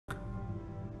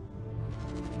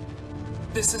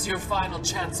This is your final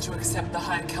chance to accept the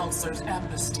High Counselor's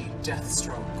amnesty,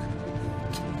 Deathstroke.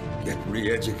 Get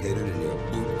re-educated in your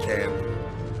boot camp.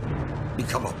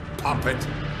 Become a puppet.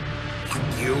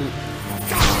 Like you.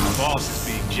 The boss is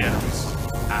being generous.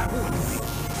 I wouldn't be.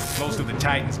 Most of the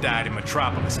Titans died in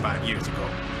Metropolis 5 years ago.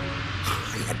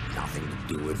 I had nothing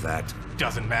to do with that.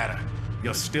 Doesn't matter.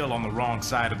 You're still on the wrong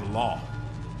side of the law.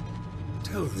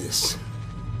 Tell this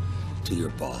to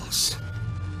your boss.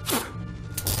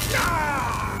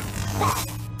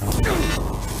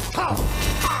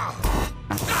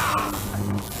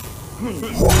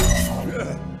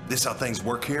 This how things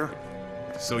work here?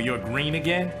 So you're green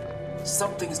again?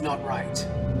 Something's not right.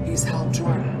 He's Hal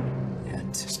Jordan,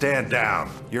 and... Stand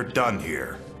down. You're done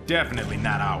here. Definitely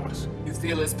not ours. You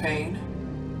feel his pain?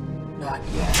 Not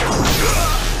yet.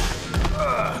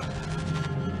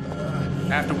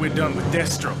 After we're done with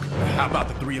Deathstroke, how about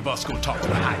the three of us go talk to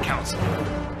the High Council?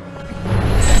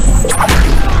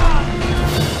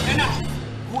 Enough!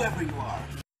 Whoever you are,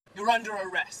 you're under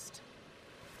arrest.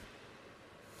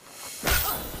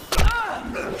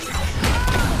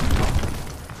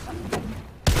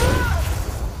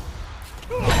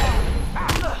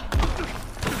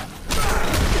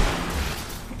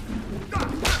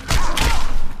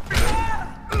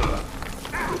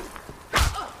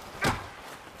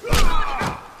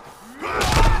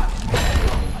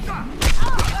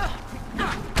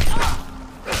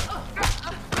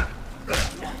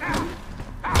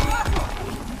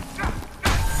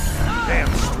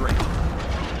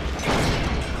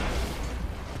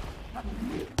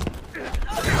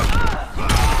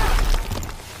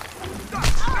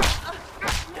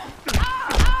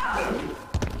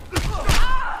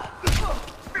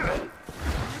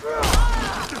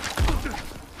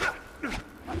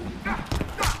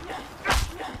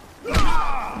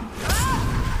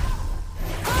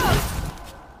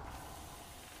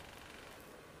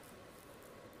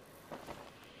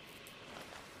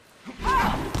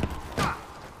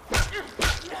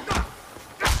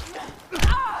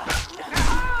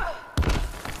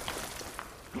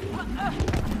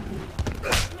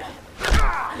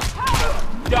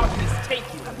 Darkness, take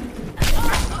you.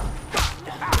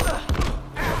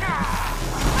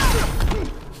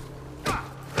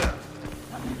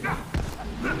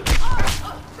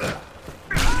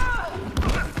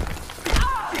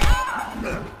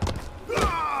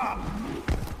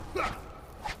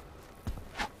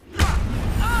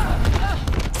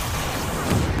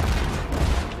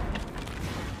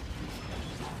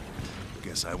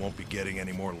 Guess I won't be getting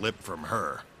any more lip from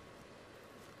her.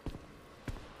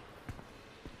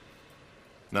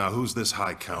 Now, who's this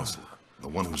High Counselor? The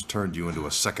one who's turned you into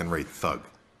a second-rate thug?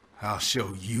 I'll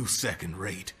show you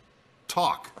second-rate.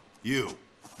 Talk. You.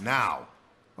 Now.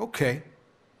 Okay.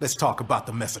 Let's talk about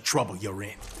the mess of trouble you're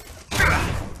in.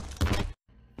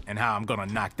 And how I'm gonna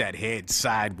knock that head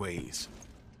sideways.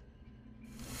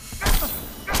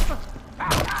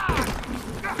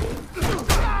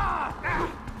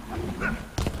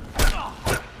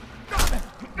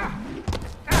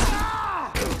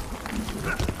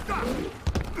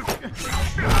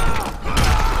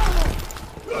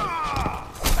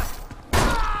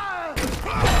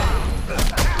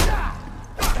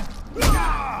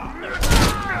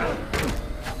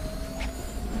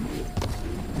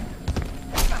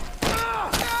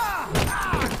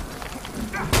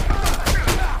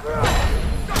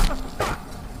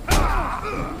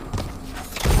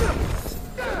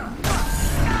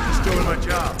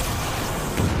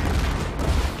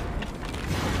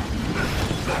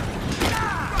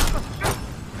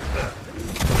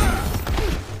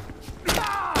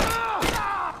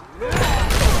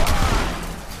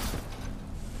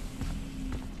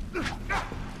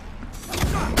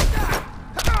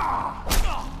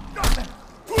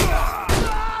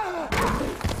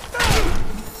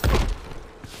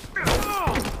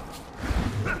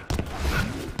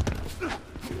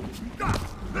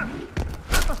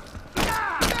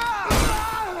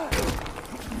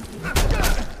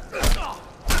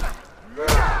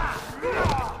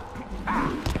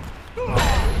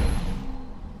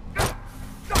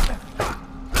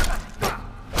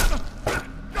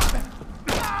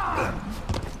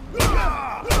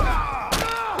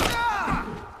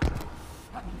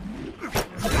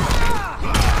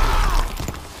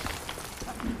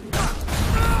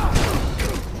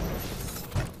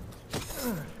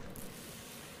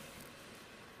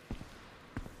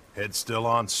 Head still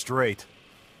on straight.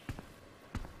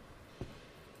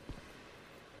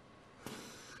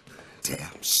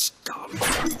 Damn scum.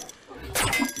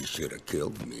 You should have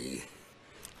killed me.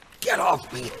 Get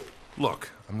off me! Look,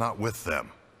 I'm not with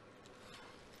them.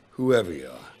 Whoever you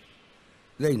are,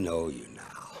 they know you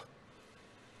now.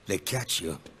 They catch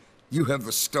you. You have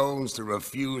the stones to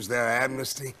refuse their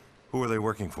amnesty? Who are they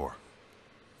working for?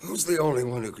 Who's the only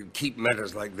one who could keep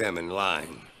matters like them in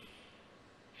line?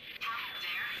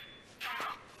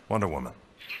 Wonder Woman.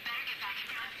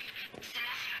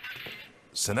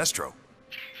 Sinestro?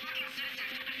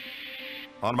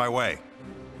 On my way.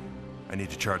 I need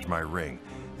to charge my ring,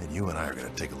 and you and I are gonna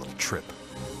take a little trip.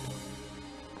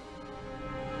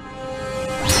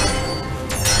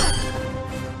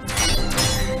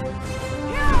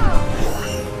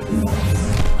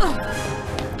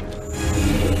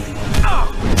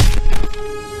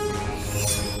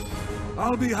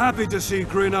 I'll be happy to see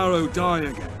Green Arrow die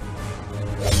again.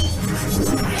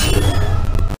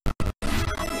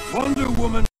 Wonder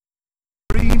Woman,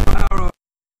 Green Arrow,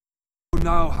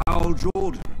 now Hal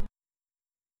Jordan.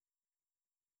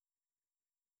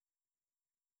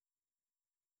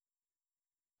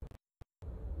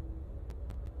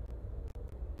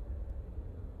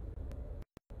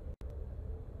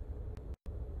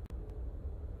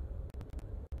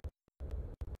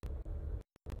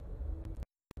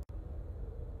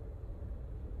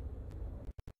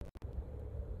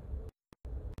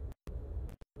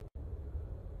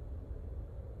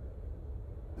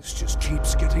 This just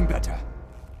keeps getting better.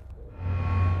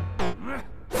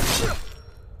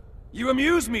 You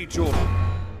amuse me, Jordan.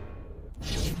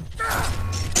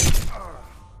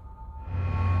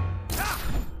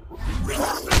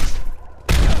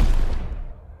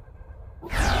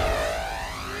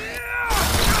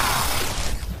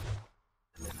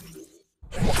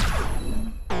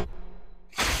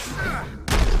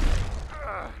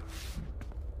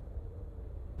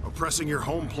 Oppressing your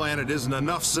home planet isn't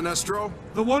enough, Sinestro?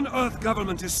 The One Earth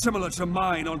government is similar to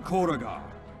mine on Koragar.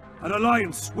 An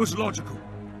alliance was logical.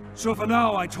 So for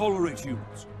now, I tolerate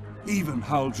humans. Even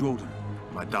Hal Jordan.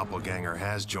 My doppelganger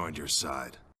has joined your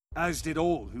side. As did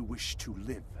all who wish to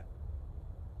live.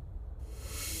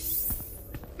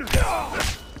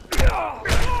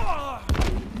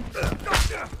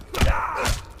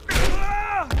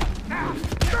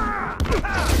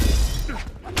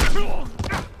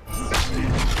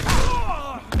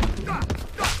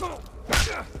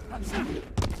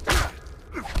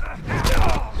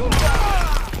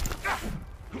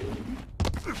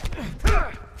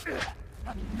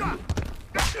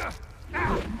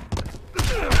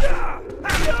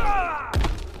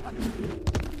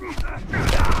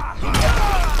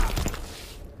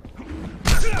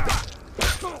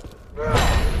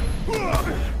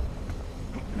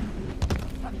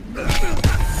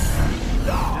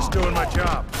 Just doing my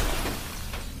job.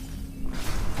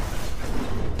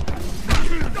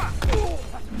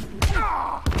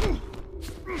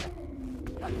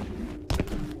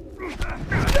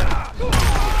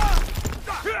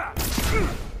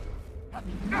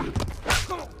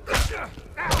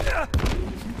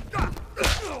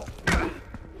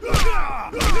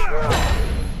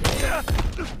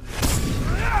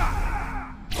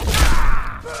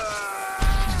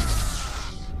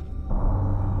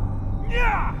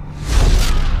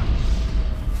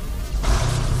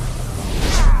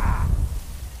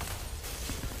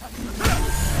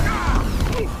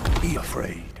 Be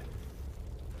afraid.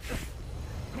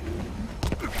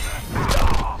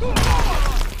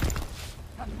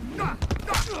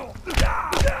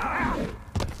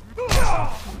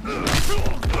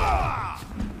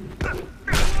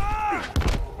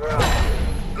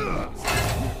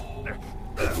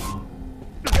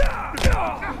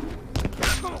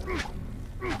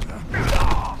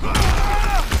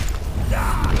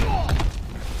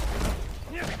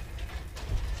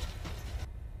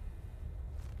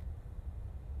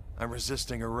 I'm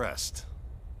resisting arrest.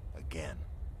 Again.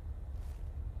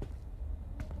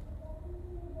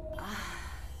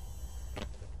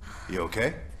 You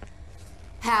okay?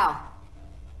 How?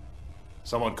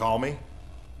 Someone call me?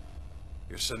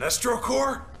 Your Sinestro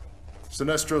Corps?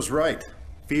 Sinestro's right.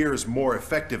 Fear is more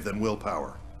effective than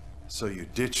willpower. So you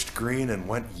ditched green and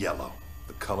went yellow,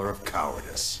 the color of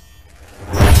cowardice.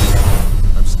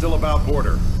 I'm still about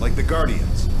border, like the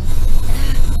Guardians.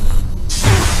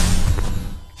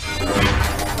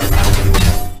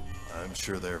 I'm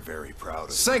sure they're very proud of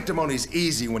it. Sanctimony's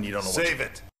easy when you don't know Save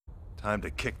it! Time to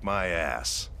kick my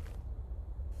ass.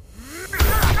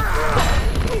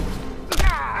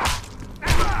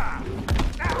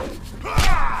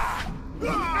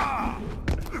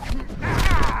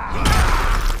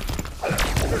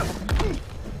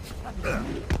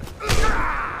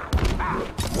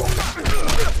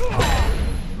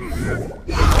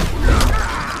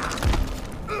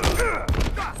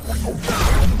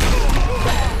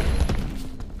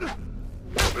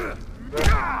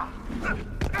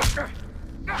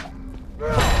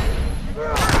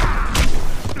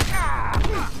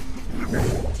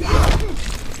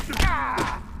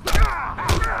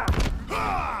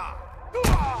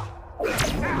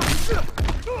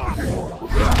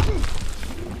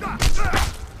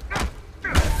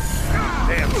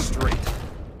 straight.